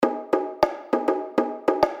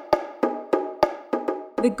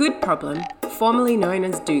The Good Problem, formerly known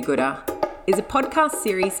as Do Gooder, is a podcast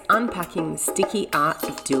series unpacking the sticky art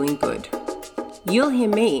of doing good. You'll hear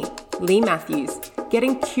me, Lee Matthews,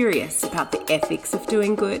 getting curious about the ethics of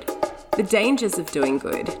doing good, the dangers of doing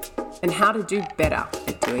good, and how to do better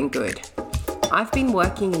at doing good. I've been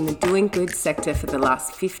working in the doing good sector for the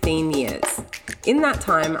last 15 years. In that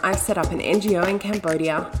time, I've set up an NGO in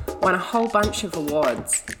Cambodia, won a whole bunch of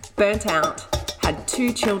awards, burnt out, had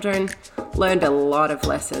 2 children, learned a lot of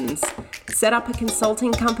lessons, set up a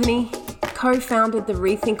consulting company, co-founded the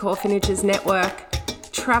Rethink Orphanages Network,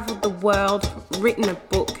 travelled the world, written a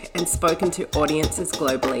book, and spoken to audiences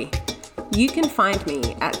globally. You can find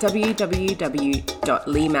me at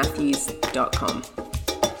www.leematthews.com.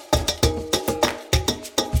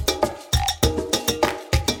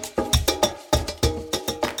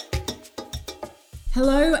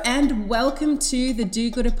 Hello and welcome to the Do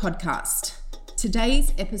Gooder podcast.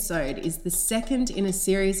 Today's episode is the second in a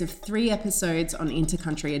series of 3 episodes on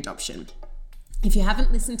intercountry adoption. If you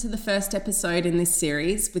haven't listened to the first episode in this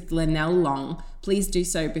series with Linnell Long, please do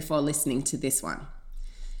so before listening to this one.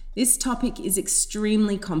 This topic is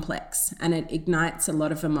extremely complex and it ignites a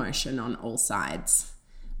lot of emotion on all sides.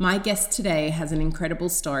 My guest today has an incredible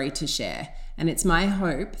story to share, and it's my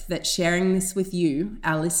hope that sharing this with you,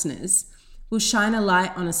 our listeners, will shine a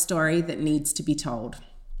light on a story that needs to be told.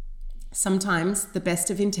 Sometimes the best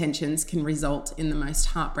of intentions can result in the most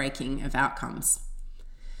heartbreaking of outcomes.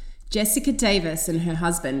 Jessica Davis and her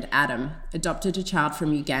husband, Adam, adopted a child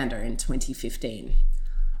from Uganda in 2015,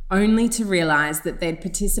 only to realise that they'd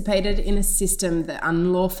participated in a system that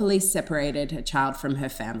unlawfully separated a child from her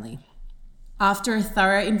family. After a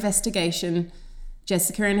thorough investigation,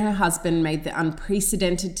 Jessica and her husband made the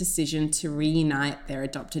unprecedented decision to reunite their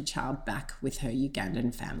adopted child back with her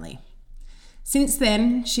Ugandan family. Since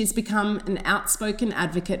then, she's become an outspoken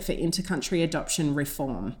advocate for intercountry adoption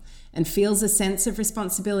reform and feels a sense of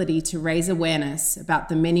responsibility to raise awareness about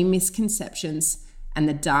the many misconceptions and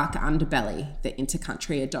the dark underbelly that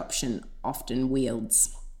intercountry adoption often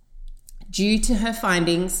wields. Due to her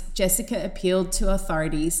findings, Jessica appealed to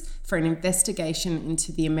authorities for an investigation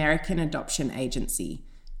into the American Adoption Agency,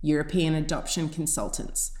 European Adoption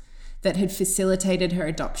Consultants, that had facilitated her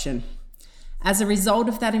adoption. As a result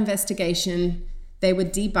of that investigation, they were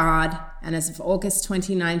debarred, and as of August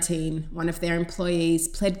 2019, one of their employees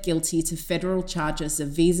pled guilty to federal charges of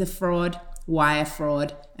visa fraud, wire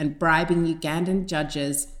fraud, and bribing Ugandan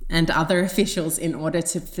judges and other officials in order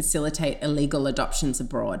to facilitate illegal adoptions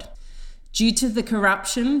abroad. Due to the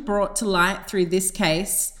corruption brought to light through this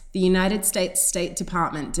case, the United States State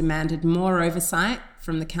Department demanded more oversight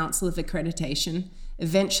from the Council of Accreditation,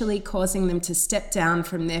 eventually causing them to step down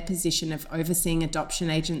from their position of overseeing adoption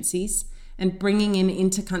agencies and bringing in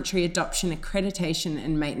intercountry adoption accreditation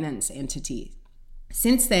and maintenance entity.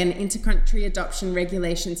 Since then, intercountry adoption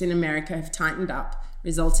regulations in America have tightened up,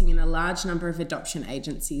 resulting in a large number of adoption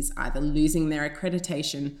agencies either losing their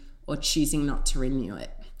accreditation or choosing not to renew it.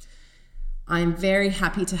 I am very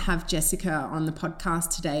happy to have Jessica on the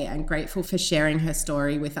podcast today and grateful for sharing her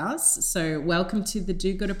story with us. So welcome to the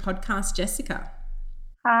Do Gooder podcast, Jessica.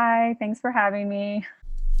 Hi, thanks for having me.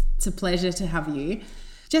 It's a pleasure to have you.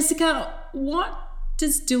 Jessica, what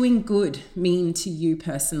does doing good mean to you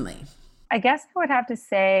personally? I guess I would have to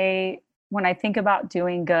say, when I think about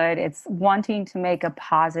doing good, it's wanting to make a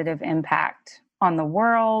positive impact on the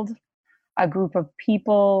world, a group of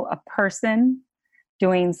people, a person,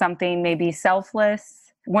 doing something maybe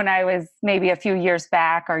selfless. When I was maybe a few years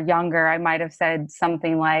back or younger, I might have said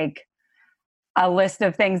something like, a list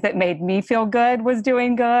of things that made me feel good was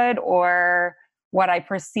doing good, or what I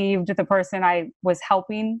perceived the person I was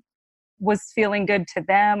helping was feeling good to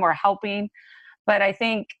them or helping. But I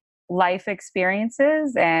think life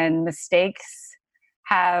experiences and mistakes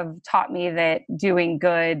have taught me that doing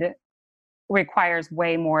good requires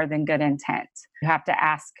way more than good intent. You have to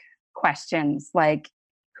ask questions like,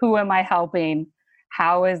 who am I helping?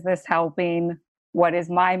 How is this helping? What is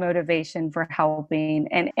my motivation for helping?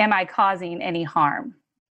 And am I causing any harm?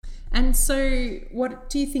 And so what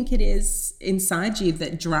do you think it is inside you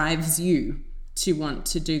that drives you to want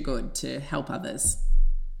to do good, to help others?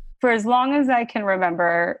 For as long as I can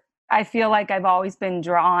remember, I feel like I've always been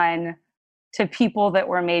drawn to people that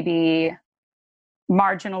were maybe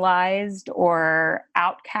marginalized or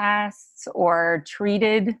outcasts or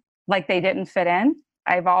treated like they didn't fit in.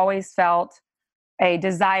 I've always felt a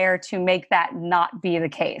desire to make that not be the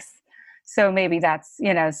case. So maybe that's,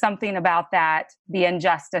 something about that, the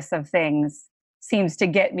injustice of things seems to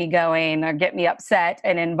get me going or get me upset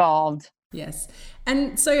and involved. Yes.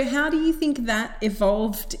 And so how do you think that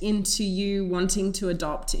evolved into you wanting to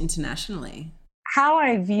adopt internationally? how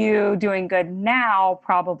I view doing good now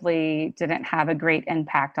probably didn't have a great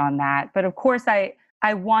impact on that. But of course, I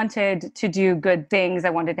wanted to do good things. I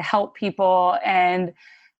wanted to help people. And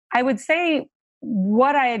I would say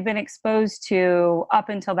what I had been exposed to up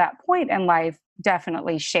until that point in life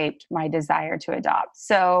definitely shaped my desire to adopt.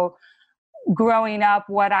 So growing up,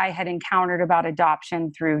 what I had encountered about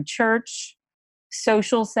adoption through church,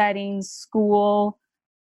 social settings, school,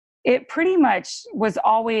 it pretty much was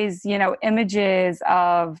always, images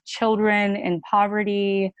of children in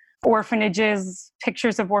poverty, orphanages,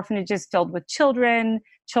 pictures of orphanages filled with children,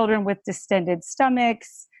 children with distended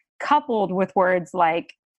stomachs, coupled with words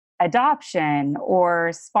like adoption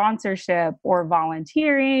or sponsorship or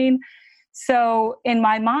volunteering. So in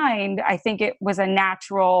my mind, I think it was a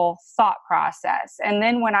natural thought process. And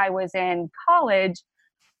then when I was in college,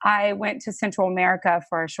 I went to Central America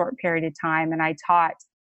for a short period of time and I taught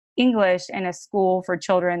English in a school for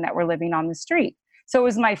children that were living on the street. So it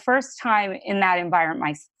was my first time in that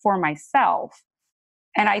environment for myself.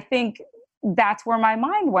 And I think that's where my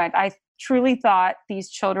mind went. I truly thought these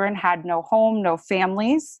children had no home, no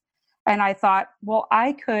families. And I thought, well,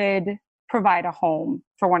 I could provide a home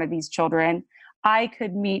for one of these children. I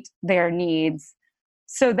could meet their needs.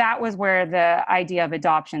 So that was where the idea of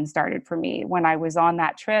adoption started for me when I was on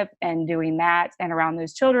that trip and doing that and around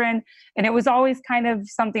those children. And it was always kind of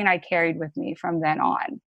something I carried with me from then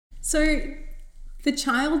on. So the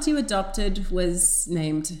child you adopted was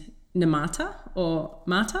named Namata, or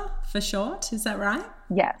Mata for short. Is that right?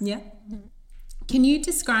 Yes. Yeah. Can you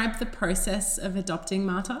describe the process of adopting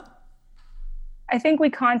Mata? I think we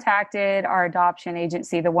contacted our adoption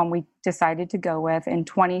agency, the one we decided to go with, in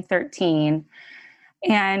 2013.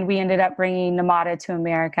 And we ended up bringing Namata to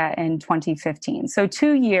America in 2015. So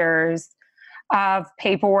 2 years of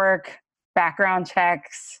paperwork, background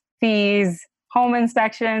checks, fees, home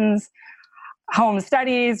inspections, home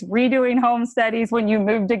studies, redoing home studies when you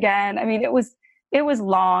moved again. I mean, it was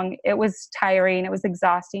long, it was tiring, it was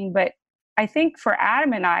exhausting. But I think for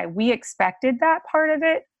Adam and I, we expected that part of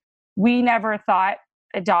it. We never thought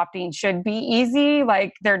adopting should be easy,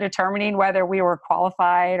 like they're determining whether we were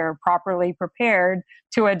qualified or properly prepared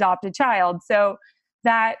to adopt a child. So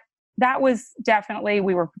that was definitely,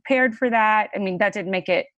 we were prepared for that. I mean, that didn't make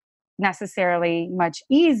it necessarily much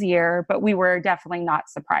easier, but we were definitely not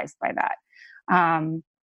surprised by that.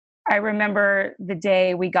 I remember the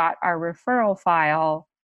day we got our referral file,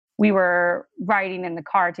 we were riding in the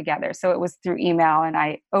car together. So it was through email, and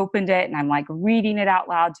I opened it and I'm like reading it out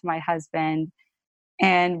loud to my husband.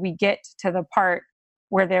 And we get to the part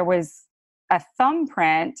where there was a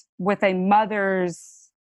thumbprint with a mother's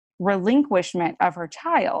relinquishment of her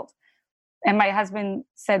child. And my husband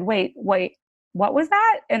said, wait, what was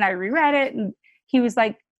that? And I reread it, and he was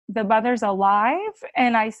like, the mother's alive?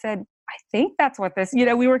 And I said, I think that's what this,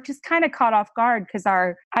 we were just kind of caught off guard because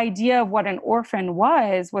our idea of what an orphan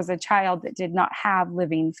was a child that did not have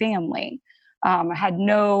living family, had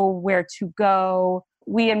nowhere to go.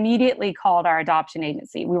 We immediately called our adoption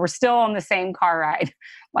agency. We were still on the same car ride,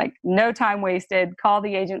 like no time wasted, call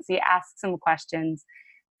the agency, ask some questions.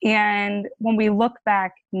 And when we look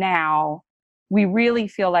back now, we really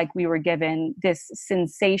feel like we were given this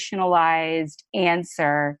sensationalized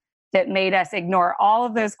answer that made us ignore all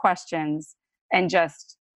of those questions and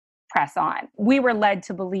just press on. We were led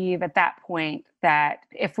to believe at that point that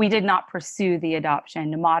if we did not pursue the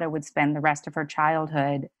adoption, Namata would spend the rest of her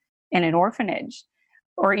childhood in an orphanage,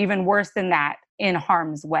 or even worse than that, in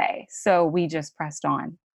harm's way. So we just pressed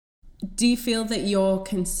on. Do you feel that your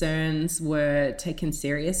concerns were taken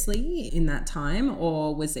seriously in that time,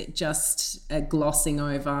 or was it just a glossing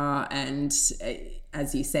over and,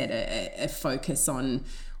 as you said, a focus on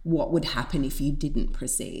what would happen if you didn't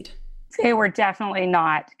proceed? They were definitely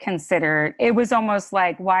not considered. It was almost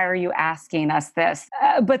like, why are you asking us this?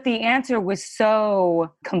 But the answer was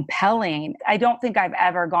so compelling. I don't think I've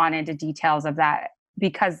ever gone into details of that,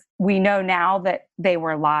 because we know now that they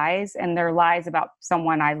were lies, and they're lies about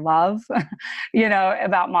someone I love,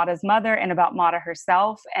 about Mata's mother and about Mata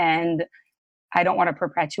herself. And I don't want to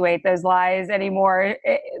perpetuate those lies anymore.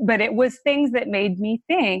 But it was things that made me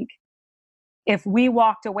think, if we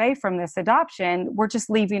walked away from this adoption, we're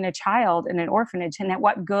just leaving a child in an orphanage. And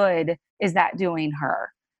what good is that doing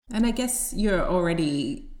her? And I guess you're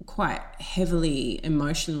already quite heavily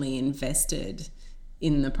emotionally invested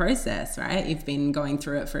in the process, right? You've been going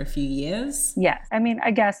through it for a few years. Yes. I mean,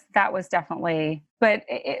 I guess that was definitely, but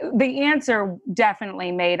the answer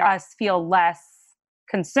definitely made us feel less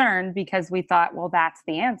concerned, because we thought, well, that's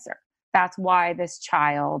the answer. That's why this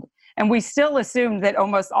child, and we still assumed that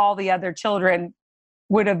almost all the other children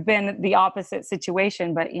would have been the opposite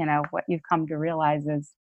situation. But, what you've come to realize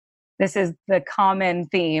is this is the common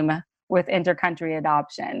theme with intercountry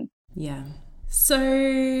adoption. Yeah. So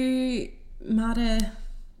Marta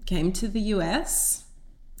came to the US.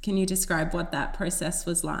 Can you describe what that process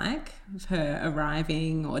was like of her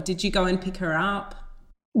arriving, or did you go and pick her up?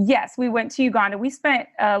 Yes, we went to Uganda. We spent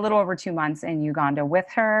a little over 2 months in Uganda with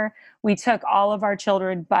her. We took all of our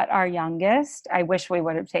children but our youngest. I wish we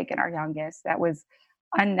would have taken our youngest. That was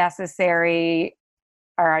unnecessary.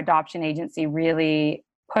 Our adoption agency really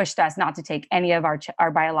pushed us not to take any of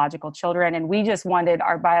our biological children. And we just wanted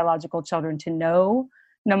our biological children to know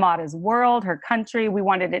Namada's world, her country. We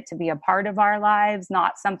wanted it to be a part of our lives,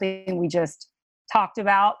 not something we just talked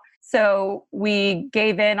about. So we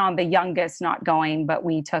gave in on the youngest not going, but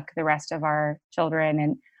we took the rest of our children.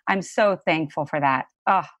 And I'm so thankful for that.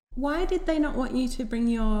 Why did they not want you to bring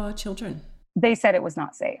your children? They said it was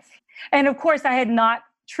not safe. And of course, I had not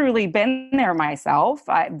truly been there myself.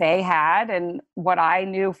 They had, and what I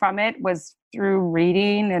knew from it was through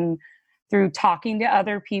reading and through talking to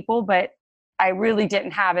other people. But I really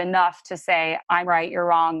didn't have enough to say, I'm right, you're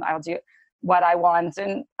wrong, I'll do what I want.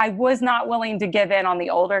 And I was not willing to give in on the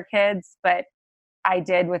older kids, but I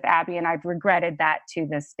did with Abby, and I've regretted that to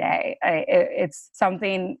this day. It's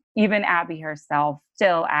something even Abby herself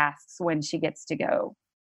still asks when she gets to go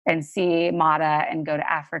and see Mata and go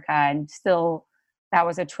to Africa. And still, that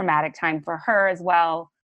was a traumatic time for her as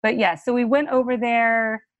well. But yeah, so we went over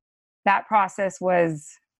there. That process was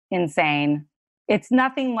insane. It's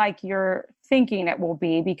nothing like you're thinking it will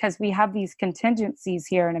be, because we have these contingencies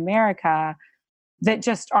here in America that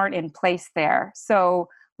just aren't in place there. So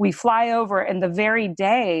we fly over, and the very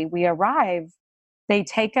day we arrive, they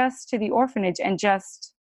take us to the orphanage and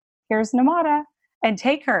just, here's Namada, and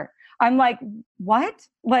take her. I'm like, what?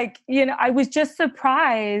 I was just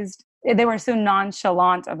surprised. They were so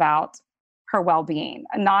nonchalant about her well-being.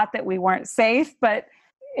 Not that we weren't safe, but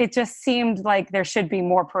it just seemed like there should be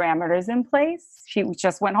more parameters in place. She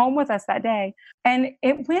just went home with us that day, and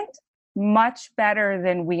it went much better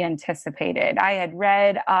than we anticipated. I had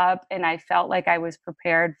read up, and I felt like I was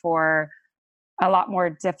prepared for a lot more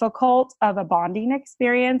difficult of a bonding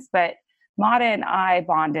experience, but Mata and I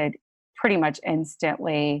bonded pretty much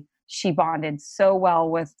instantly. She bonded so well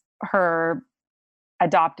with her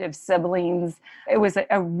adoptive siblings. It was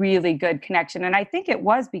a really good connection. And I think it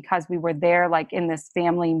was because we were there in this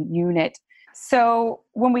family unit. So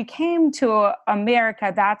when we came to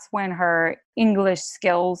America, that's when her English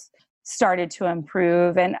skills started to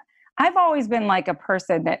improve. And I've always been a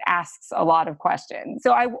person that asks a lot of questions.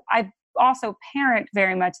 So I also parent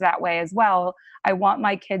very much that way as well. I want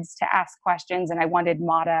my kids to ask questions, and I wanted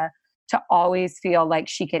Mata to always feel like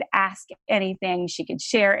she could ask anything, she could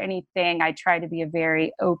share anything. I try to be a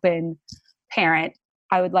very open parent.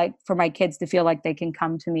 I would like for my kids to feel like they can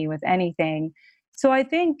come to me with anything. So I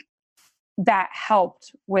think that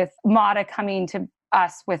helped with Mata coming to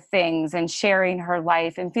us with things and sharing her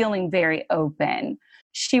life and feeling very open.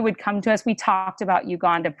 She would come to us. We talked about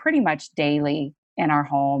Uganda pretty much daily in our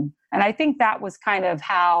home. And I think that was kind of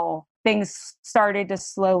how things started to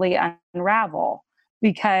slowly unravel.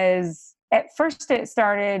 Because at first it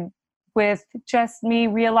started with just me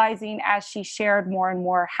realizing, as she shared more and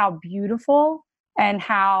more, how beautiful and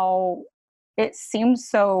how it seemed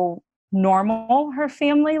so normal, her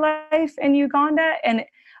family life in Uganda. And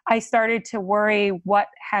I started to worry, what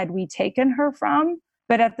had we taken her from?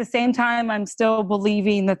 But at the same time, I'm still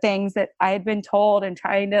believing the things that I had been told and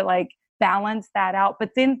trying to balance that out.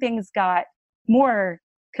 But then things got more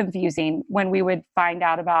confusing when we would find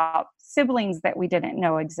out about siblings that we didn't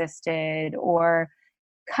know existed, or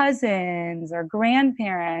cousins or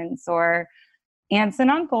grandparents or aunts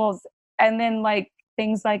and uncles. And then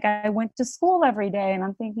things I went to school every day, and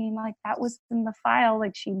I'm thinking that was in the file,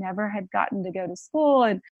 she never had gotten to go to school.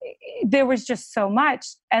 And there was just so much.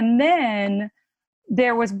 And then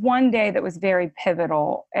there was one day that was very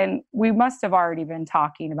pivotal, and we must have already been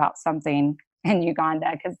talking about something in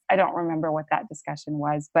Uganda, because I don't remember what that discussion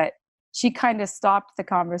was, but she kind of stopped the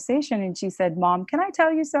conversation and she said, "Mom, can I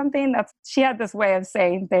tell you something?" She had this way of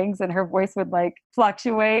saying things, and her voice would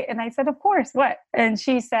fluctuate. And I said, "Of course, what?" And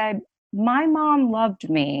she said, "My mom loved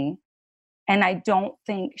me, and I don't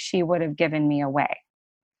think she would have given me away."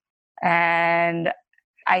 And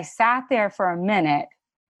I sat there for a minute,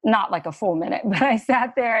 not a full minute, but I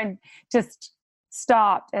sat there and just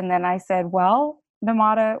stopped. And then I said, "Well,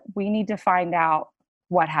 Namada, we need to find out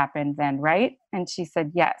what happened then, right?" And she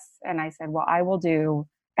said, "Yes." And I said, "Well, I will do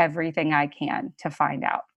everything I can to find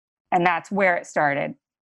out." And that's where it started.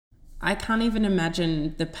 I can't even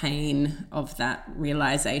imagine the pain of that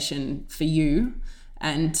realization for you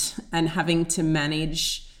and having to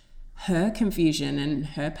manage her confusion and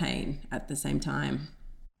her pain at the same time.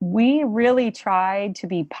 We really tried to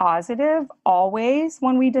be positive always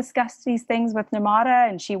when we discussed these things with Namada,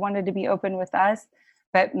 and she wanted to be open with us.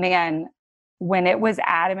 But man, when it was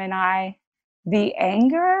Adam and I, the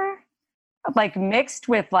anger, like mixed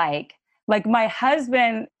with like my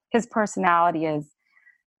husband, his personality is,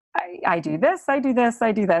 I do this, I do this,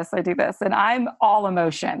 I do this, I do this, and I'm all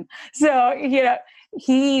emotion. So,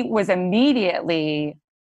 he was immediately,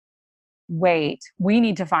 wait, we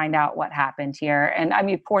need to find out what happened here. And I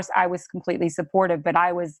mean, of course, I was completely supportive, but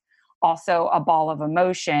I was also a ball of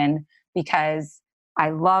emotion because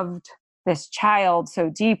I loved this child so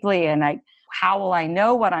deeply. And how will I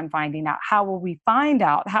know what I'm finding out? How will we find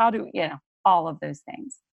out? How do, all of those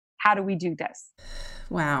things. How do we do this?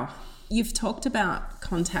 Wow. You've talked about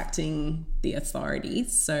contacting the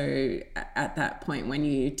authorities. So at that point, when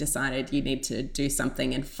you decided you need to do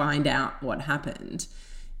something and find out what happened,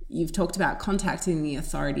 you've talked about contacting the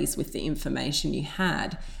authorities with the information you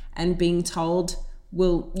had and being told,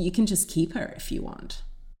 well, you can just keep her if you want.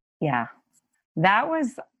 Yeah, that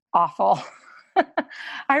was awful.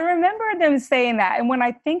 I remember them saying that. And when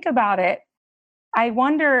I think about it, I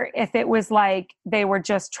wonder if it was like they were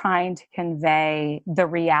just trying to convey the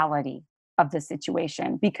reality of the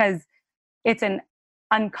situation, because it's an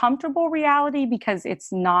uncomfortable reality, because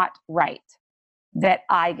it's not right that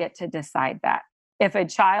I get to decide that. If a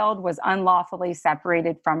child was unlawfully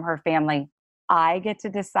separated from her family, I get to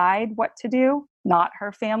decide what to do, not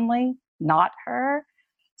her family, not her.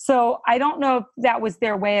 So I don't know if that was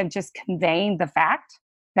their way of just conveying the fact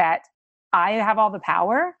that I have all the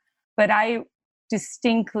power, but I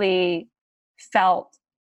distinctly felt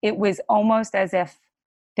it was almost as if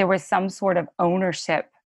there was some sort of ownership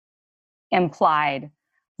implied,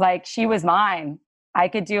 like she was mine. I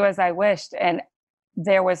could do as I wished. And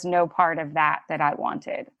there was no part of that I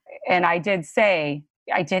wanted. And I did say,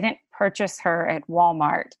 I didn't purchase her at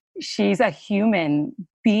Walmart. She's a human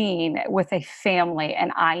being with a family,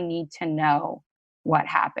 and I need to know what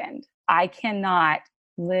happened. I cannot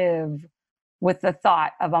live with the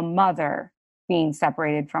thought of a mother being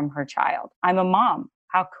separated from her child. I'm a mom.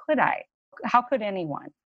 How could I? How could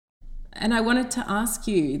anyone? And I wanted to ask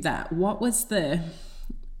you that, what was the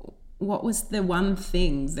one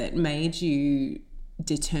thing that made you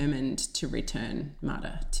determined to return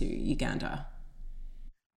Mada to Uganda?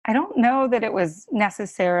 I don't know that it was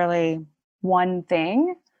necessarily one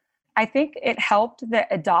thing. I think it helped that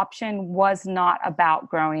adoption was not about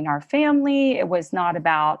growing our family. It was not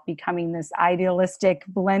about becoming this idealistic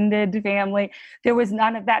blended family. There was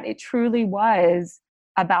none of that. It truly was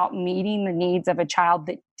about meeting the needs of a child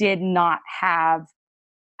that did not have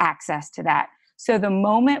access to that. So the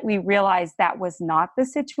moment we realized that was not the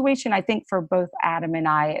situation, I think for both Adam and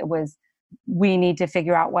I, it was, we need to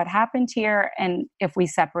figure out what happened here. And if we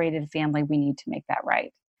separated a family, we need to make that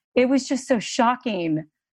right. It was just so shocking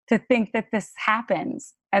to think that this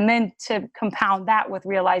happens. And then to compound that with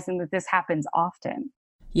realizing that this happens often.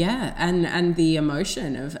 Yeah. And the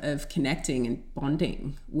emotion of connecting and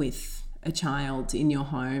bonding with a child in your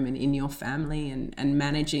home and in your family, and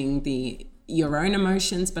managing your own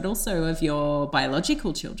emotions, but also of your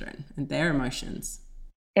biological children and their emotions.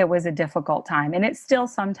 It was a difficult time, and it still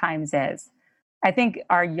sometimes is. I think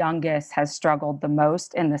our youngest has struggled the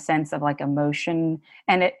most in the sense of like emotion.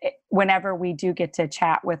 And whenever we do get to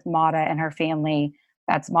chat with Mada and her family,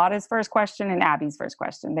 that's Mada's first question and Abby's first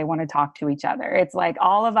question. They want to talk to each other. It's like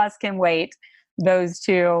all of us can wait. Those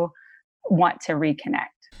two want to reconnect.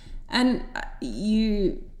 And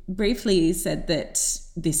you briefly said that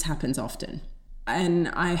this happens often. And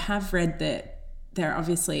I have read that there are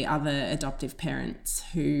obviously other adoptive parents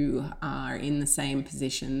who are in the same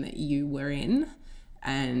position that you were in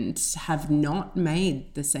and have not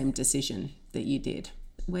made the same decision that you did.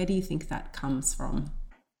 Where do you think that comes from?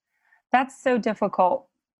 That's so difficult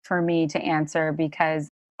for me to answer because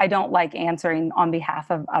I don't like answering on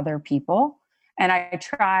behalf of other people. And I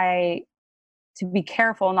try to be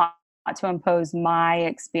careful not to impose my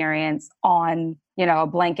experience on, a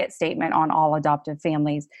blanket statement on all adoptive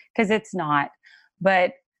families, because it's not.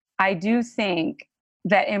 But I do think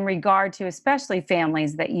that in regard to especially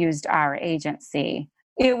families that used our agency,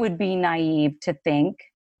 it would be naive to think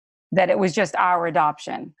that it was just our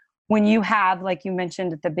adoption. When you have, like you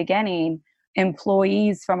mentioned at the beginning,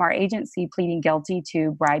 employees from our agency pleading guilty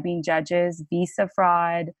to bribing judges, visa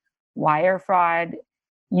fraud, wire fraud,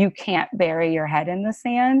 you can't bury your head in the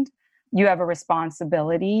sand. You have a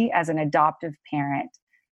responsibility as an adoptive parent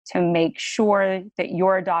to make sure that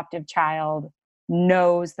your adoptive child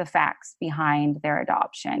knows the facts behind their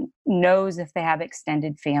adoption, knows if they have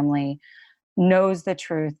extended family, knows the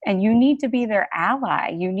truth. And you need to be their ally.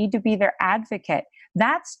 You need to be their advocate.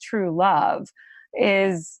 That's true love,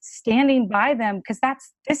 is standing by them, because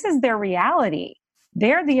this is their reality.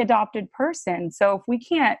 They're the adopted person. So if we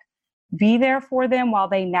can't be there for them while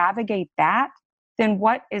they navigate that, then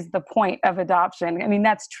what is the point of adoption? I mean,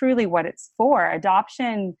 that's truly what it's for.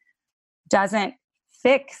 Adoption doesn't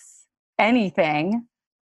fix anything.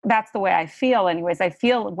 That's the way I feel anyways. I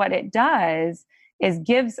feel what it does is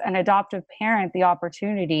gives an adoptive parent the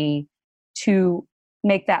opportunity to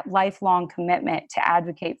make that lifelong commitment to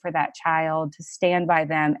advocate for that child, to stand by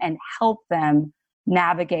them and help them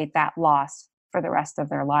navigate that loss for the rest of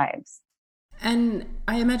their lives. And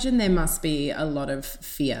I imagine there must be a lot of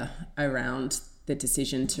fear around the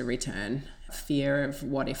decision to return. Fear of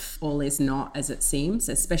what if all is not as it seems,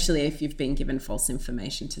 especially if you've been given false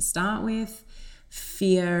information to start with.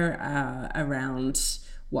 Fear around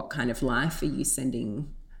what kind of life are you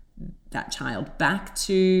sending that child back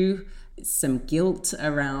to. Some guilt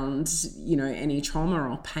around, any trauma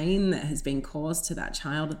or pain that has been caused to that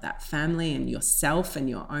child, that family, and yourself and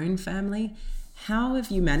your own family. How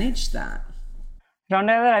have you managed that? I don't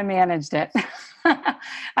know that I managed it.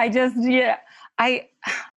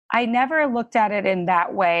 I never looked at it in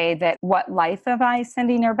that way, that what life am I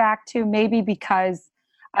sending her back to? Maybe because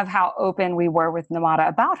of how open we were with Namada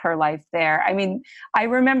about her life there. I mean, I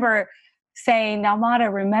remember saying,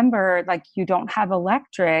 Namada, remember, like, you don't have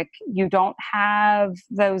electric, you don't have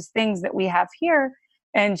those things that we have here.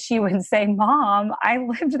 And she would say, Mom, I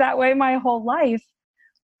lived that way my whole life.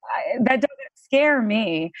 That doesn't scare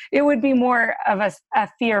me. It would be more of a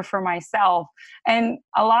fear for myself. And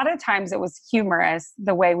a lot of times it was humorous,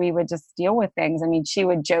 the way we would just deal with things. I mean, she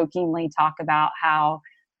would jokingly talk about how,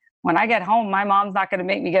 when I get home, my mom's not going to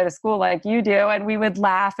make me go to school like you do. And we would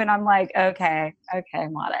laugh. And I'm like, okay,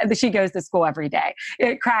 Mata. And she goes to school every day.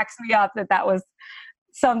 It cracks me up that was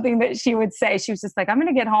something that she would say. She was just like, I'm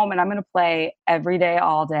going to get home and I'm going to play every day,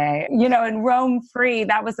 all day, and roam free.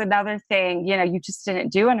 That was another thing, you just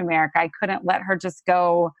didn't do in America. I couldn't let her just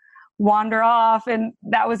go wander off. And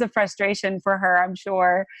that was a frustration for her, I'm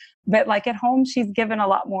sure. But like at home, she's given a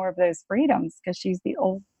lot more of those freedoms because she's the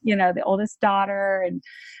oldest daughter, and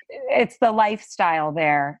it's the lifestyle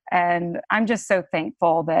there. And I'm just so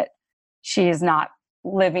thankful that she is not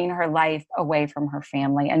living her life away from her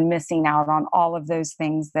family and missing out on all of those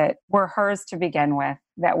things that were hers to begin with,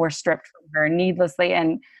 that were stripped from her needlessly.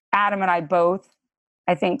 And Adam and I both,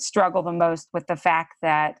 I think, struggle the most with the fact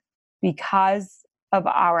that because of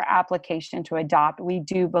our application to adopt, we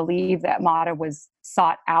do believe that Mata was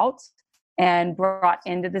sought out and brought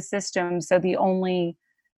into the system. So the only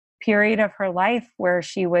period of her life where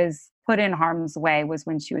she was put in harm's way was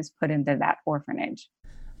when she was put into that orphanage.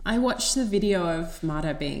 I watched the video of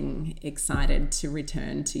Mata being excited to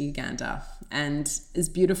return to Uganda. And as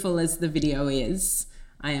beautiful as the video is,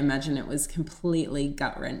 I imagine it was completely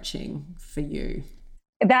gut-wrenching for you.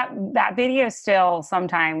 That video still,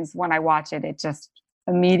 sometimes when I watch it, it just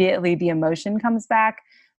immediately the emotion comes back,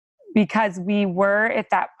 because we were at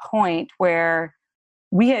that point where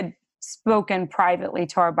we had spoken privately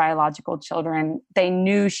to our biological children. They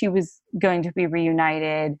knew she was going to be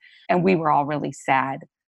reunited, and we were all really sad.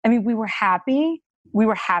 I mean, we were happy. We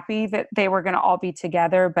were happy that they were going to all be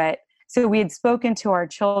together. But so we had spoken to our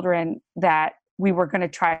children that we were going to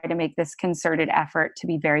try to make this concerted effort to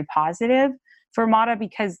be very positive for Mata,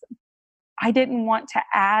 because I didn't want to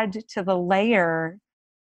add to the layers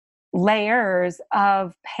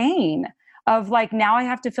of pain of like, now I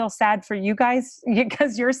have to feel sad for you guys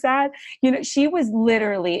because you're sad. She was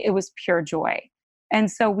literally, it was pure joy. And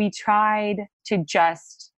so we tried to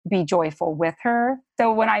just be joyful with her.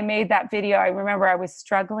 So when I made that video, I remember I was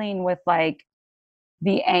struggling with like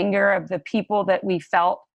the anger of the people that we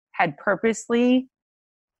felt had purposely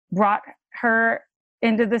brought her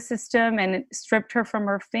into the system and stripped her from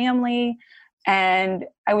her family. And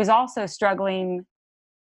I was also struggling,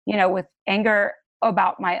 with anger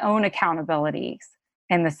about my own accountabilities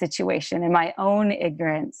in the situation and my own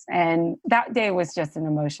ignorance. And that day was just an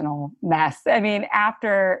emotional mess. I mean,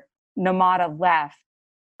 after Namada left,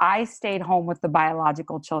 I stayed home with the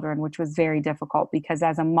biological children, which was very difficult because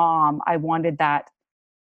as a mom, I wanted that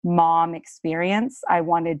mom experience. I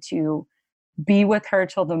wanted to be with her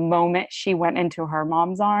till the moment she went into her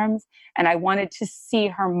mom's arms. And I wanted to see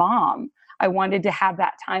her mom. I wanted to have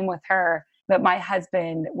that time with her. But my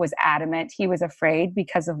husband was adamant. He was afraid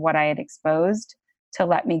because of what I had exposed to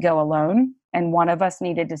let me go alone. And one of us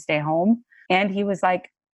needed to stay home. And he was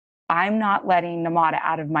like, I'm not letting Namada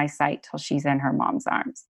out of my sight till she's in her mom's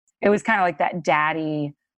arms. it was kind of like that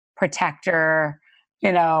daddy protector,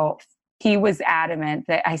 you know. He was adamant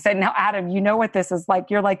that I said, now, Adam, you know what this is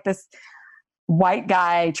like? You're like this white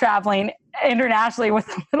guy traveling internationally with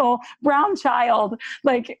a little brown child.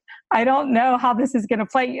 Like, I don't know how this is going to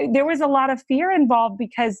play. There was a lot of fear involved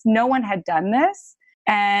because no one had done this.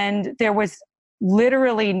 And there was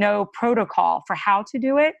literally no protocol for how to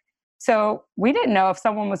do it. So we didn't know if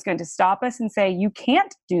someone was going to stop us and say, you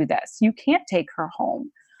can't do this. You can't take her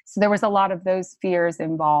home. So there was a lot of those fears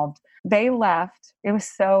involved. They left. It was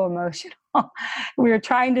so emotional. We were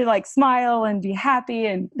trying to like smile and be happy.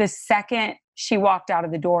 And the second she walked out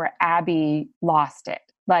of the door, Abby lost it.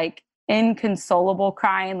 Like inconsolable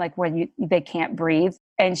crying, like when they can't breathe.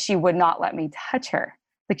 And she would not let me touch her.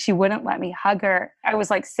 Like she wouldn't let me hug her. I was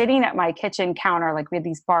like sitting at my kitchen counter, like we had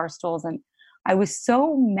these bar stools, and I was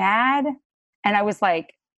so mad. And I was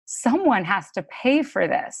like, someone has to pay for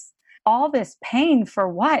this. All this pain for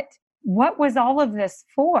what? What was all of this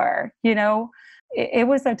for? You know, it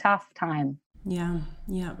was a tough time. Yeah.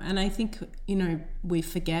 And I think, you know, we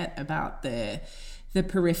forget about the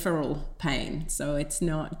peripheral pain. So it's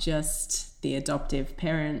not just the adoptive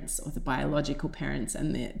parents or the biological parents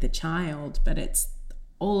and the child, but it's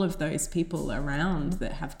all of those people around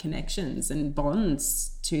that have connections and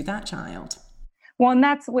bonds to that child. Well, and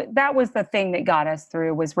that was the thing that got us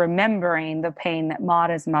through, was remembering the pain that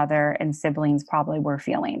Mada's mother and siblings probably were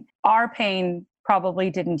feeling. Our pain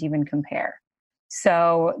probably didn't even compare.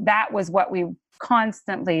 So that was what we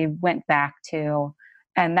constantly went back to.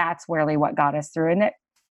 And that's really what got us through. And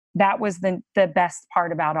that was the best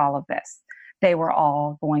part about all of this. They were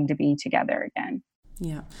all going to be together again.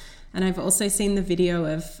 Yeah. And I've also seen the video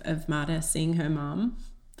of Mada seeing her mom.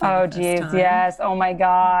 Oh, geez. Yes. Oh, my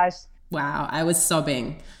gosh. Wow, I was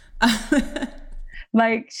sobbing.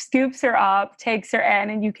 Like scoops her up, takes her in,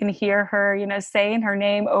 and you can hear her, you know, saying her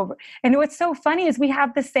name over. And what's so funny is we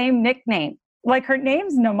have the same nickname. Like her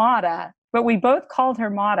name's Namada, but we both called her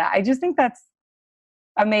Mada. I just think that's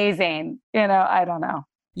amazing. You know, I don't know.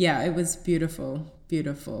 Yeah, it was beautiful,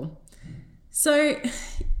 beautiful. So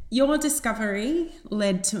your discovery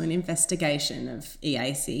led to an investigation of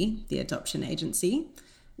EAC, the adoption agency,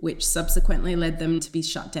 which subsequently led them to be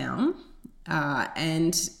shut down.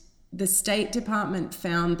 And the State Department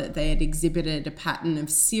found that they had exhibited a pattern of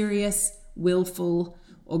serious, willful,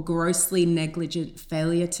 or grossly negligent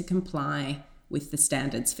failure to comply with the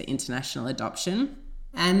standards for international adoption,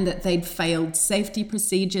 and that they'd failed safety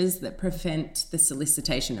procedures that prevent the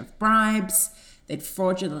solicitation of bribes. They'd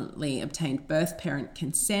fraudulently obtained birth parent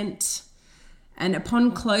consent. And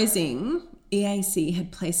upon closing, EAC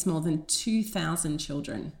had placed more than 2,000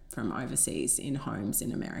 children from overseas in homes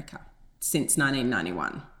in America since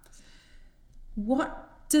 1991.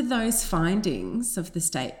 What do those findings of the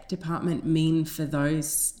State Department mean for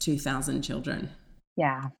those 2,000 children?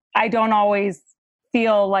 Yeah, I don't always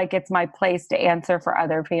feel like it's my place to answer for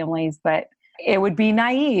other families, but it would be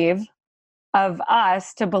naive of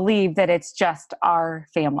us to believe that it's just our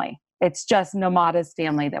family. It's just Namada's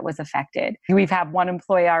family that was affected. We've had one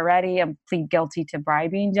employee already and plead guilty to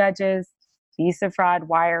bribing judges, visa fraud,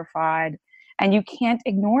 wire fraud, and you can't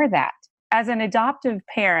ignore that. As an adoptive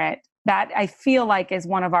parent, that I feel like is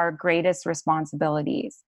one of our greatest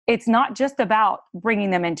responsibilities. It's not just about bringing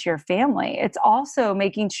them into your family. It's also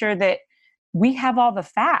making sure that we have all the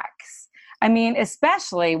facts. I mean,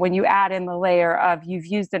 especially when you add in the layer of you've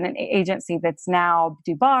used an agency that's now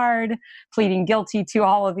debarred, pleading guilty to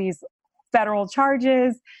all of these federal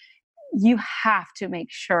charges, you have to make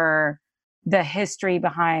sure the history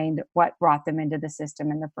behind what brought them into the system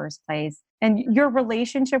in the first place. And your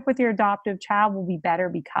relationship with your adoptive child will be better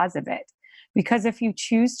because of it. Because if you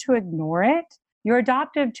choose to ignore it, your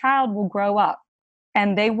adoptive child will grow up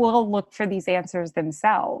and they will look for these answers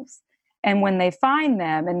themselves. And when they find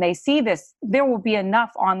them and they see this, there will be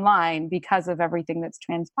enough online because of everything that's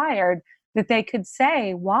transpired that they could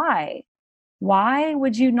say, why? Why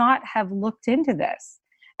would you not have looked into this?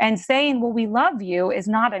 And saying, well, we love you is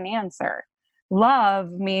not an answer.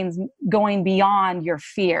 Love means going beyond your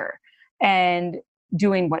fear and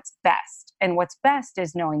doing what's best. And what's best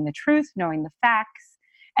is knowing the truth, knowing the facts,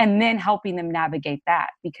 and then helping them navigate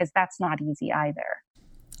that, because that's not easy either.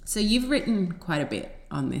 So you've written quite a bit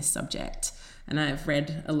on this subject, and I've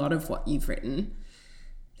read a lot of what you've written.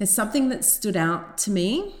 There's something that stood out to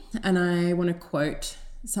me, and I want to quote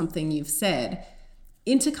something you've said.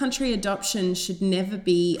 Intercountry adoption should never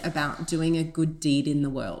be about doing a good deed in the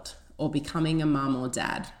world or becoming a mum or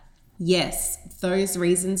dad. Yes, those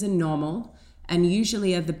reasons are normal and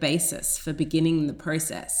usually are the basis for beginning the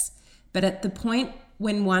process. But at the point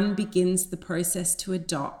when one begins the process to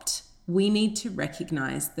adopt, we need to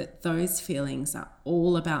recognize that those feelings are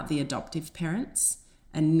all about the adoptive parents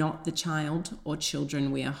and not the child or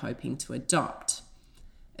children we are hoping to adopt.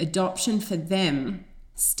 Adoption for them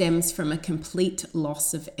stems from a complete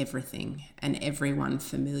loss of everything and everyone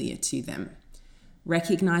familiar to them.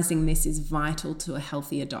 Recognizing this is vital to a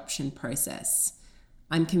healthy adoption process.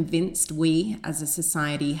 I'm convinced we, as a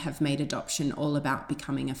society, have made adoption all about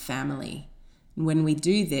becoming a family. And when we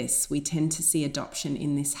do this, we tend to see adoption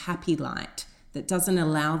in this happy light that doesn't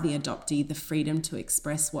allow the adoptee the freedom to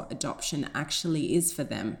express what adoption actually is for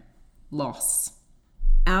them: loss.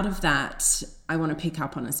 Out of that, I want to pick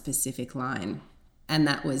up on a specific line, and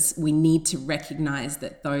that was, we need to recognize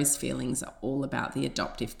that those feelings are all about the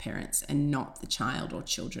adoptive parents and not the child or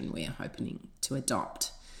children we are hoping to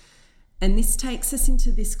adopt. And this takes us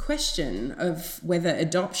into this question of whether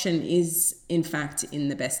adoption is, in fact, in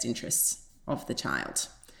the best interests of the child.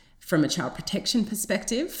 From a child protection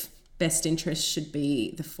perspective, best interest should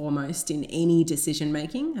be the foremost in any decision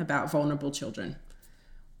making about vulnerable children.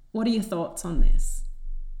 What are your thoughts on this?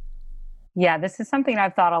 Yeah, this is something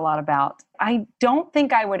I've thought a lot about. I don't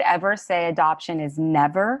think I would ever say adoption is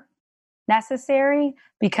never necessary,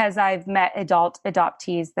 because I've met adult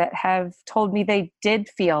adoptees that have told me they did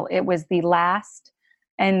feel it was the last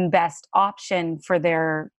and best option for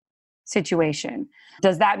their situation.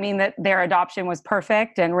 Does that mean that their adoption was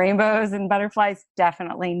perfect and rainbows and butterflies?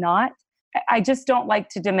 Definitely not. I just don't like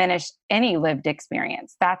to diminish any lived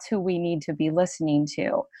experience. That's who we need to be listening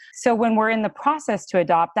to. So when we're in the process to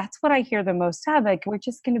adopt, that's what I hear the most of. Like, we're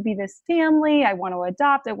just going to be this family. I want to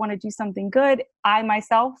adopt. I want to do something good. I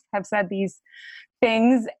myself have said these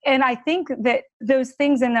things. And I think that those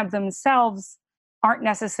things in of themselves aren't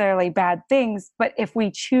necessarily bad things. But if we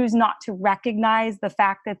choose not to recognize the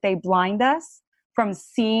fact that they blind us from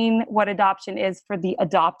seeing what adoption is for the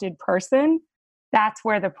adopted person, that's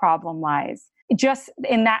where the problem lies. Just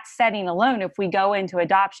in that setting alone, if we go into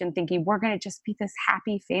adoption thinking we're going to just be this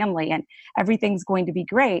happy family and everything's going to be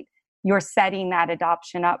great, you're setting that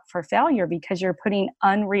adoption up for failure because you're putting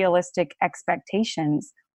unrealistic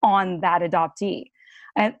expectations on that adoptee.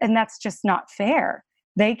 And that's just not fair.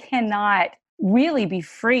 They cannot really be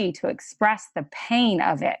free to express the pain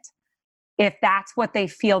of it if that's what they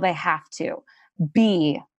feel they have to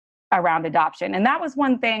be around adoption. And that was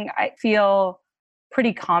one thing I feel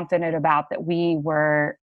pretty confident about, that we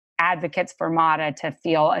were advocates for Mata to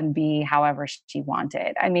feel and be however she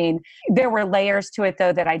wanted. I mean, there were layers to it,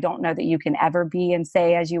 though, that I don't know that you can ever be and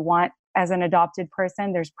say as you want as an adopted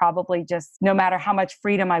person. There's probably just, no matter how much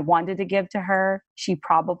freedom I wanted to give to her, she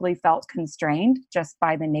probably felt constrained just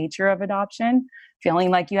by the nature of adoption,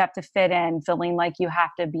 feeling like you have to fit in, feeling like you have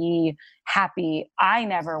to be happy. I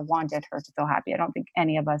never wanted her to feel happy. I don't think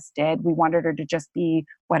any of us did. We wanted her to just be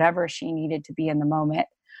whatever she needed to be in the moment.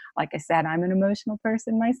 Like I said, I'm an emotional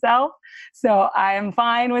person myself, so I am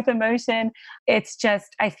fine with emotion. It's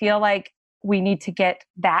just, I feel like we need to get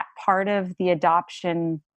that part of the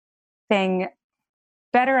adoption thing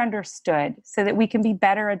better understood so that we can be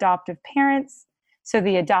better adoptive parents, so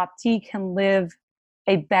the adoptee can live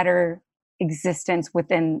a better existence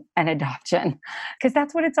within an adoption, because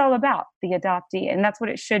that's what it's all about, the adoptee, and that's what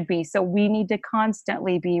it should be. So we need to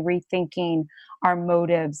constantly be rethinking our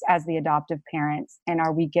motives as the adoptive parents, and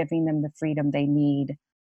are we giving them the freedom they need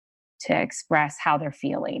to express how they're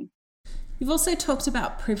feeling. You've also talked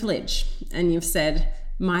about privilege, and you've said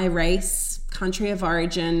my race, country of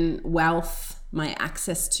origin, wealth, my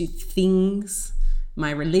access to things,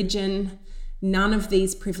 my religion, none of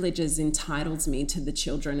these privileges entitles me to the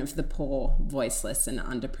children of the poor, voiceless, and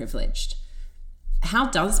underprivileged. How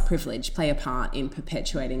does privilege play a part in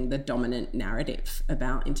perpetuating the dominant narrative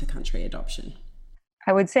about intercountry adoption?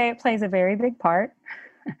 I would say it plays a very big part.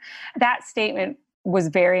 That statement was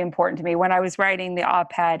very important to me. When I was writing the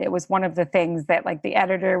op-ed, it was one of the things that, like, the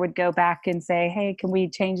editor would go back and say, hey, can we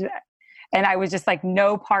change that? And I was just like,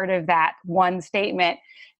 no part of that one statement,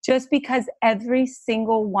 just because every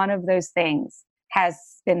single one of those things has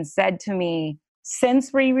been said to me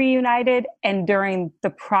since we reunited and during the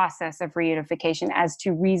process of reunification as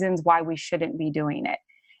to reasons why we shouldn't be doing it.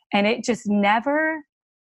 And it just never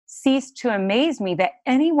ceased to amaze me that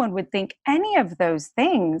anyone would think any of those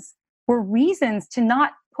things were reasons to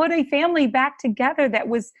not put a family back together that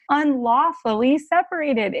was unlawfully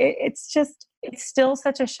separated. It's still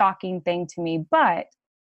such a shocking thing to me. But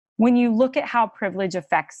when you look at how privilege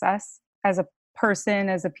affects us as a person,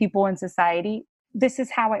 as a people in society, this is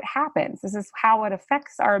how it happens. This is how it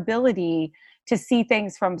affects our ability to see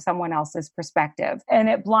things from someone else's perspective. And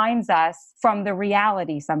it blinds us from the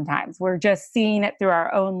reality sometimes. We're just seeing it through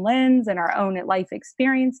our own lens and our own life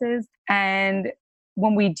experiences. And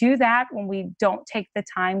when we do that, when we don't take the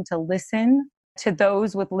time to listen to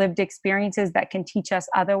those with lived experiences that can teach us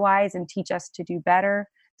otherwise and teach us to do better,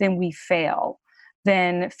 then we fail.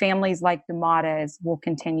 Then families like Namada's will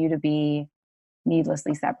continue to be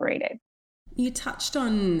needlessly separated. You touched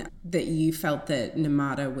on that you felt that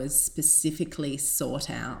Namada was specifically sought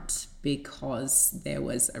out because there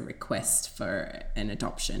was a request for an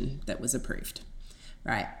adoption that was approved,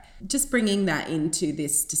 right? Just bringing that into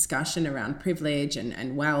this discussion around privilege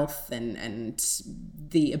and wealth and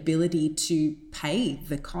the ability to pay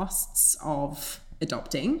the costs of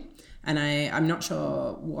adopting. And I'm not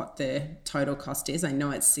sure what the total cost is. I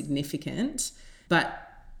know it's significant, but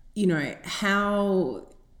how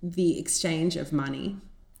the exchange of money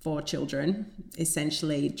for children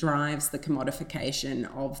essentially drives the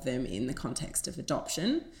commodification of them in the context of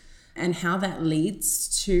adoption, and how that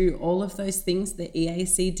leads to all of those things that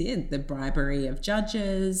EAC did, the bribery of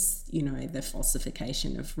judges, the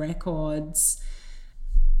falsification of records.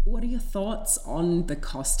 What are your thoughts on the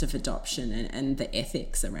cost of adoption and the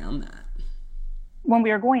ethics around that? When we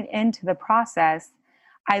were going into the process,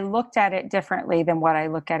 I looked at it differently than what I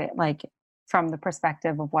look at it like from the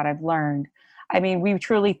perspective of what I've learned. I mean, we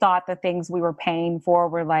truly thought the things we were paying for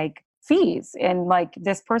were like fees, and like,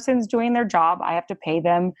 this person's doing their job, I have to pay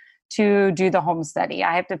them to do the home study.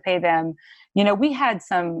 I have to pay them. We had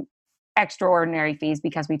some extraordinary fees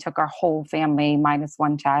because we took our whole family minus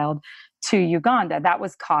one child to Uganda. That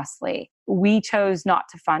was costly. We chose not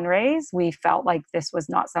to fundraise. We felt like this was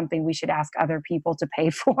not something we should ask other people to pay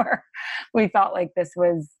for. We felt like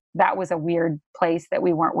that was a weird place that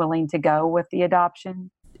we weren't willing to go with the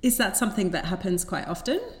adoption. Is that something that happens quite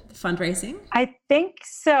often, fundraising? I think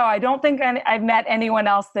so. I don't think I've met anyone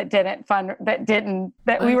else that didn't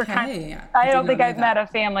we were kind of, I don't think I've met a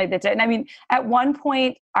family that didn't. I mean, at one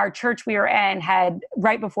point, our church we were in had,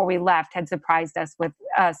 right before we left, had surprised us with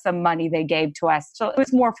some money they gave to us. So it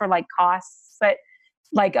was more for like costs, but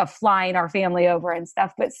like of flying our family over and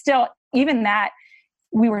stuff. But still, even that,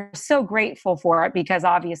 we were so grateful for it because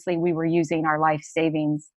obviously we were using our life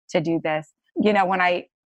savings to do this. When I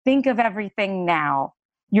think of everything now,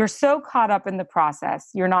 you're so caught up in the process.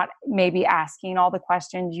 You're not maybe asking all the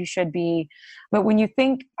questions you should be. But when you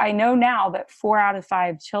think, I know now that 4 out of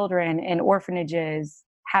 5 children in orphanages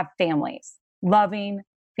have families, loving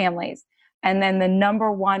families. And then the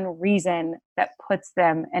number one reason that puts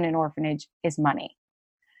them in an orphanage is money.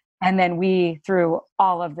 And then we threw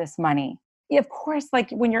all of this money. Of course, like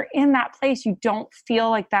when you're in that place, you don't feel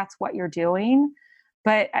like that's what you're doing.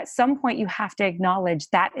 But at some point, you have to acknowledge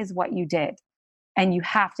that is what you did. And you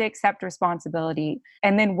have to accept responsibility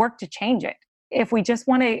and then work to change it. If we just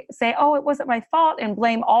want to say, oh, it wasn't my fault, and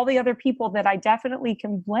blame all the other people that I definitely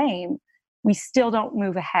can blame, we still don't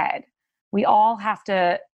move ahead. We all have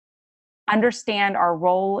to understand our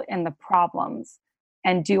role in the problems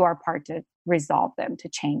and do our part to resolve them, to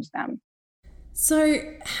change them. So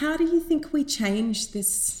how do you think we change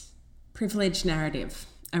this privilege narrative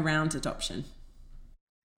around adoption?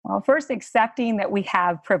 Well, first, accepting that we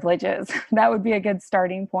have privileges. That would be a good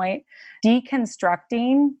starting point.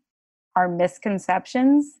 Deconstructing our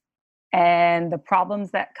misconceptions and the problems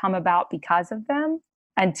that come about because of them.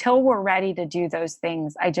 Until we're ready to do those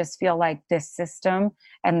things, I just feel like this system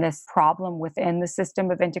and this problem within the system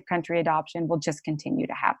of intercountry adoption will just continue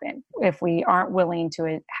to happen. If we aren't willing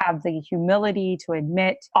to have the humility to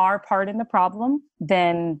admit our part in the problem,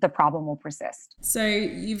 then the problem will persist. So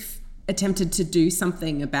you've attempted to do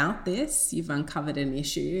something about this. You've uncovered an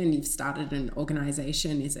issue and you've started an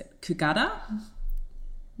organization. Is it Kugada?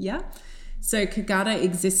 Yeah. So Kugada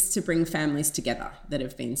exists to bring families together that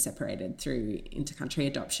have been separated through intercountry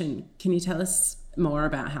adoption. Can you tell us more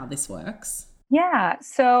about how this works? Yeah.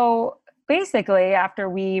 So basically, after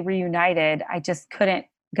we reunited, I just couldn't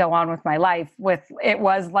go on with my life it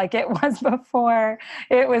was like it was before.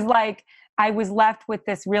 It was like I was left with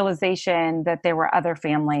this realization that there were other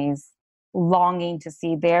families longing to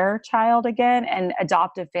see their child again, and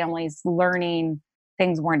adoptive families learning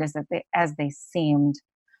things weren't as they seemed.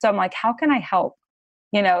 So I'm like, how can I help?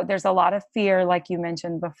 There's a lot of fear, like you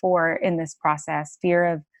mentioned before, in this process, fear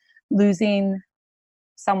of losing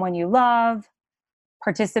someone you love,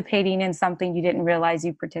 participating in something you didn't realize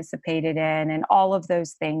you participated in, and all of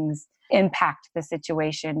those things impact the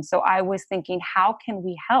situation. So I was thinking, how can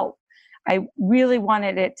we help? I really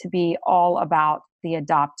wanted it to be all about the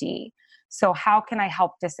adoptee. So how can I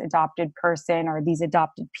help this adopted person or these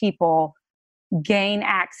adopted people gain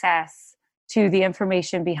access to the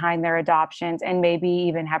information behind their adoptions, and maybe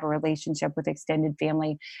even have a relationship with extended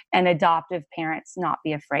family, and adoptive parents not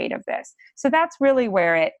be afraid of this? So that's really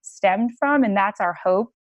where it stemmed from. And that's our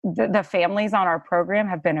hope, the families on our program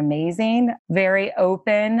have been amazing, very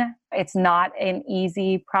open. It's not an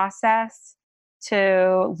easy process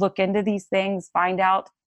to look into these things, find out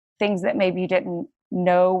things that maybe you didn't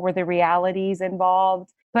know were the realities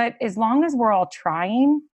involved. But as long as we're all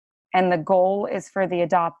trying and the goal is for the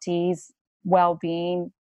adoptees'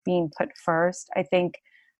 well-being being put first, I think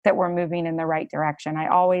that we're moving in the right direction. I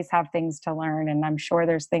always have things to learn, and I'm sure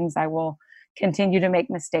there's things I will continue to make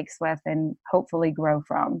mistakes with and hopefully grow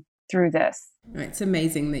from through this. It's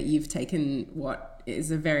amazing that you've taken what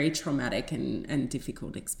is a very traumatic and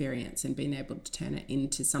difficult experience and been able to turn it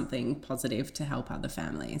into something positive to help other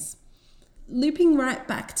families. Looping right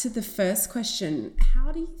back to the first question,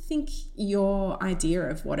 how do you think your idea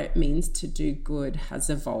of what it means to do good has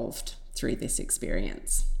evolved through this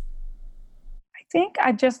experience? I think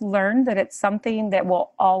I just learned that it's something that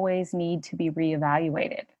will always need to be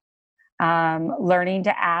reevaluated. Learning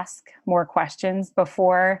to ask more questions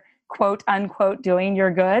before, quote unquote, doing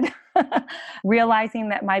your good. Realizing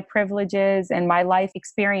that my privileges and my life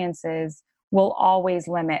experiences will always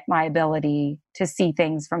limit my ability to see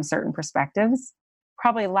things from certain perspectives.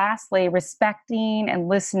 Probably lastly, respecting and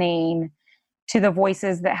listening to the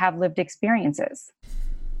voices that have lived experiences.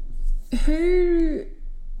 Who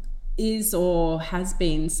is or has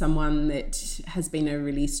been someone that has been a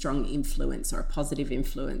really strong influence or a positive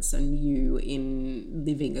influence on you in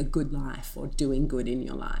living a good life or doing good in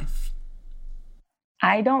your life?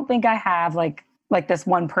 I don't think I have like this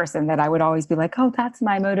one person that I would always be like, oh, that's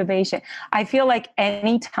my motivation. I feel like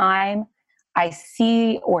anytime I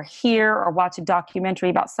see or hear or watch a documentary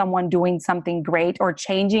about someone doing something great or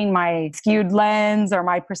changing my skewed lens or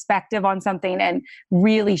my perspective on something and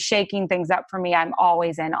really shaking things up for me, I'm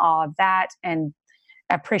always in awe of that and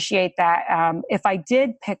appreciate that. If I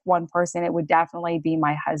did pick one person, it would definitely be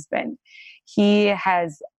my husband. He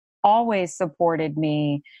has always supported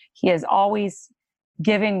me. He has always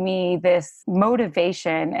given me this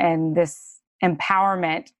motivation and this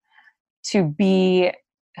empowerment to be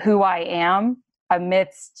who I am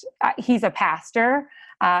amidst, he's a pastor.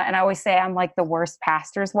 And I always say I'm like the worst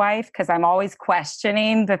pastor's wife because I'm always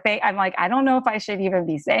questioning the thing. I'm like, I don't know if I should even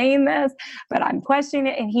be saying this, but I'm questioning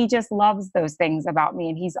it. And he just loves those things about me.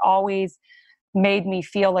 And he's always made me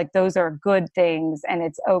feel like those are good things and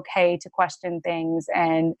it's okay to question things.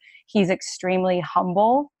 And he's extremely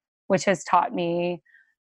humble, which has taught me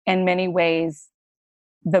in many ways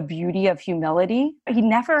the beauty of humility. He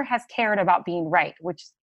never has cared about being right, which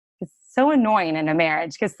is so annoying in a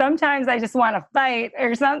marriage because sometimes I just want to fight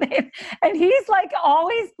or something. And he's like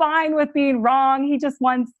always fine with being wrong. He just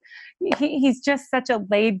wants, he's just such a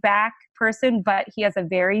laid back person, but he has a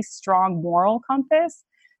very strong moral compass.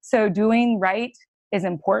 So doing right is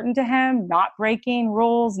important to him, not breaking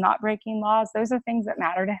rules, not breaking laws. Those are things that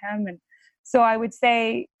matter to him. And so I would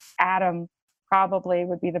say Adam probably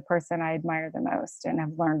would be the person I admire the most and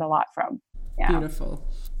have learned a lot from. Yeah. Beautiful.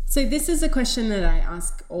 So this is a question that I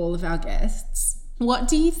ask all of our guests. What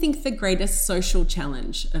do you think the greatest social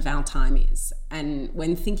challenge of our time is? And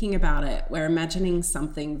when thinking about it, we're imagining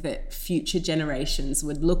something that future generations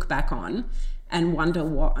would look back on and wonder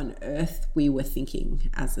what on earth we were thinking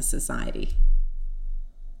as a society.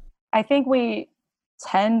 I think we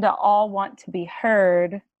tend to all want to be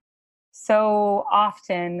heard so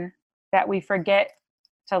often that we forget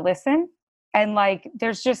to listen. And like,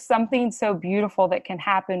 there's just something so beautiful that can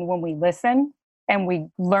happen when we listen and we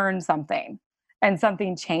learn something and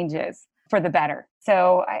something changes for the better.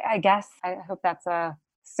 So I guess I hope that's a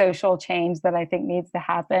social change that I think needs to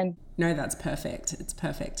happen. No, that's perfect. It's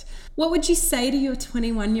perfect. What would you say to your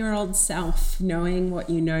 21-year-old self knowing what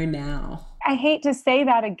you know now? I hate to say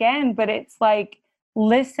that again, but it's like,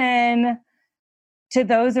 listen to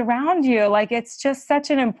those around you. Like, it's just such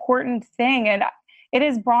an important thing. And it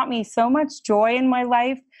has brought me so much joy in my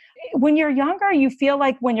life. When you're younger, you feel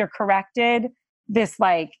like when you're corrected, this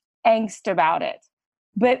like angst about it.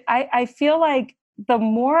 But I feel like the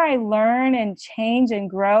more I learn and change and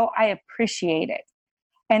grow, I appreciate it.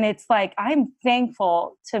 And it's like, I'm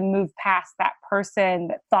thankful to move past that person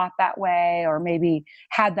that thought that way or maybe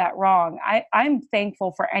had that wrong. I'm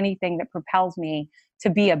thankful for anything that propels me to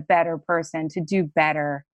be a better person, to do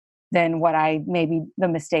better than what maybe the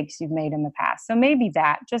mistakes you've made in the past. So maybe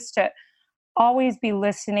that, just to always be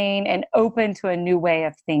listening and open to a new way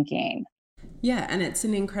of thinking. Yeah, and it's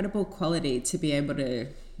an incredible quality to be able to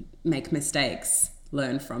make mistakes,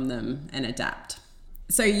 learn from them, and adapt.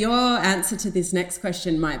 So your answer to this next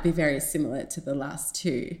question might be very similar to the last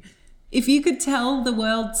two. If you could tell the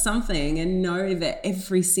world something and know that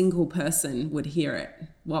every single person would hear it,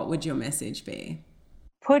 what would your message be?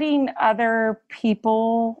 Putting other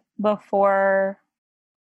people before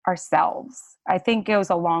ourselves, I think goes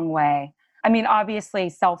a long way. I mean, obviously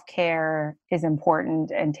self-care is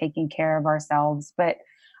important and taking care of ourselves, but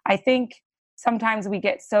I think sometimes we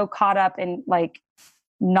get so caught up in like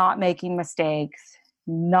not making mistakes,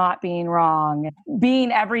 not being wrong,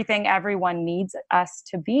 being everything everyone needs us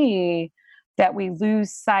to be, that we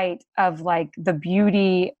lose sight of like the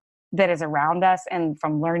beauty that is around us and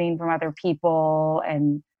from learning from other people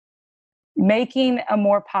and making a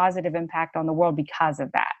more positive impact on the world because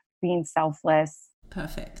of that, being selfless.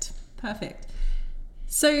 Perfect.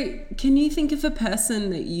 So can you think of a person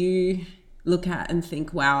that you look at and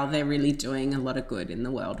think, wow, they're really doing a lot of good in the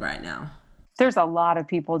world right now? There's a lot of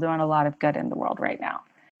people doing a lot of good in the world right now.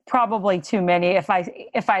 Probably too many. If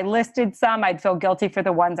I listed some, I'd feel guilty for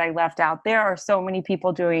the ones I left out. There are so many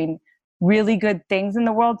people doing really good things in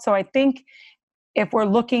the world. So I think if we're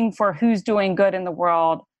looking for who's doing good in the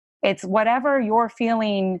world, it's whatever you're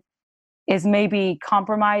feeling is maybe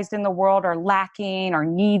compromised in the world or lacking or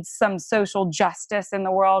needs some social justice in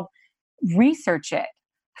the world. Research it.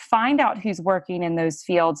 Find out who's working in those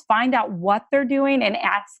fields. Find out what they're doing and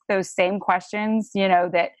ask those same questions,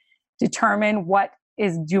 that determine what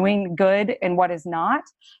is doing good and what is not.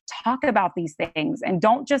 Talk about these things and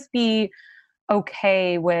don't just be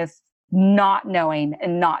okay with not knowing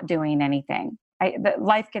and not doing anything.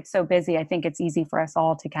 Life gets so busy. I think it's easy for us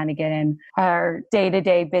all to kind of get in our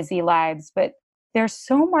day-to-day busy lives, but there's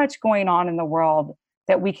so much going on in the world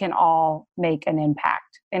that we can all make an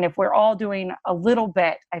impact. And if we're all doing a little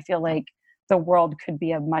bit, I feel like the world could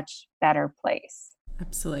be a much better place.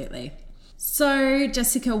 Absolutely. So,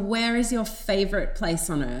 Jessica, where is your favorite place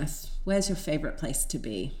on earth? Where's your favorite place to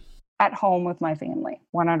be? At home with my family,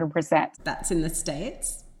 100%. That's in the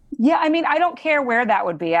States? Yeah, I mean, I don't care where that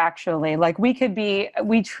would be, actually. Like we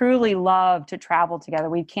truly love to travel together.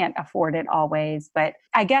 We can't afford it always, but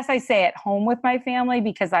I guess I say at home with my family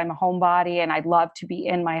because I'm a homebody and I'd love to be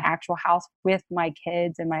in my actual house with my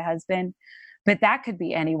kids and my husband. But that could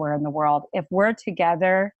be anywhere in the world. If we're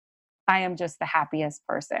together, I am just the happiest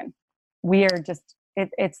person. We are just,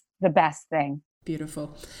 it's the best thing.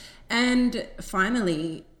 Beautiful. And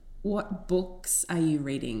finally, what books are you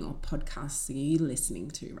reading or podcasts are you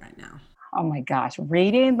listening to right now? Oh my gosh,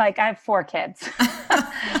 reading? Like I have 4 kids.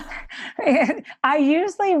 I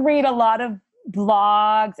usually read a lot of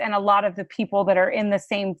blogs and a lot of the people that are in the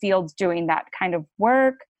same fields doing that kind of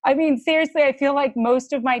work. I mean, seriously, I feel like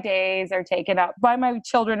most of my days are taken up by my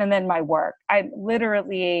children and then my work.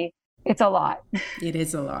 It's a lot. It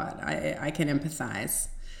is a lot. I can empathize.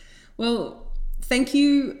 Well, thank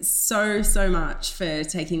you so much for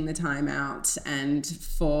taking the time out and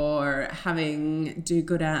for having Do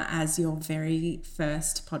Gooder as your very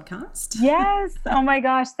first podcast. Yes. Oh my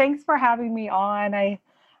gosh. Thanks for having me on.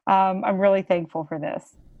 I'm really thankful for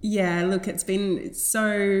this. Yeah, look, it's been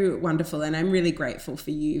so wonderful and I'm really grateful for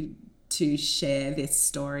you to share this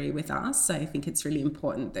story with us. I think it's really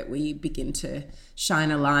important that we begin to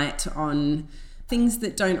shine a light on things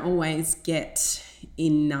that don't always get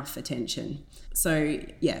enough attention. So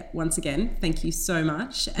yeah, once again, thank you so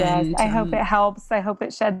much. Yes, and I hope it helps. I hope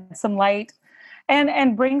it sheds some light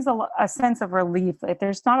and brings a sense of relief. Like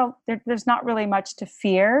there's not really much to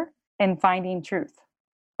fear in finding truth.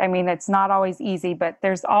 I mean, it's not always easy, but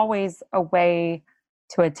there's always a way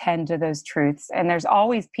to attend to those truths. And there's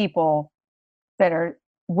always people that are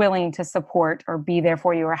willing to support or be there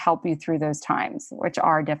for you or help you through those times, which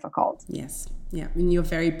are difficult. Yes. Yeah. And you're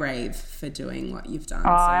very brave for doing what you've done. Oh,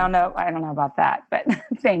 so. I don't know about that, but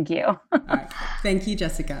thank you. All right. Thank you,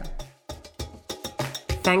 Jessica.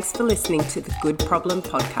 Thanks for listening to the Good Problem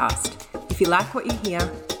podcast. If you like what you hear,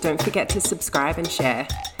 don't forget to subscribe and share.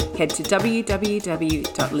 Head to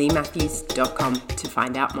www.leematthews.com to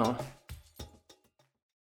find out more.